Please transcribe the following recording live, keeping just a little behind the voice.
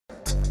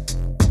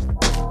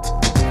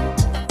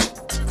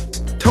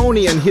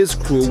Tony and his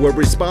crew were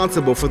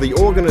responsible for the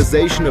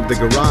organization of the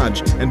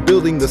garage and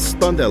building the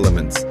stunt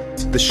elements.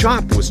 The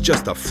shop was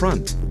just a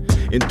front.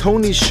 In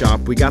Tony's shop,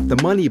 we got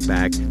the money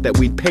back that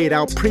we'd paid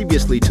out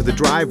previously to the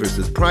drivers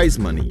as prize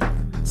money.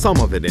 Some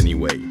of it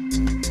anyway.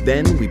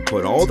 Then we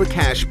put all the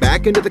cash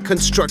back into the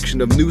construction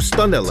of new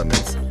stunt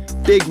elements.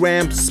 Big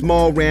ramps,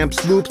 small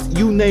ramps, loops,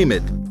 you name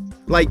it.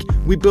 Like,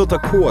 we built a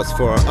course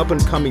for our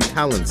up-and-coming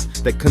talents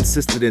that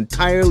consisted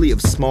entirely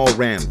of small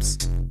ramps.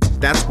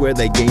 That's where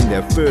they gained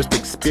their first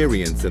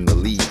experience in the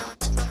league.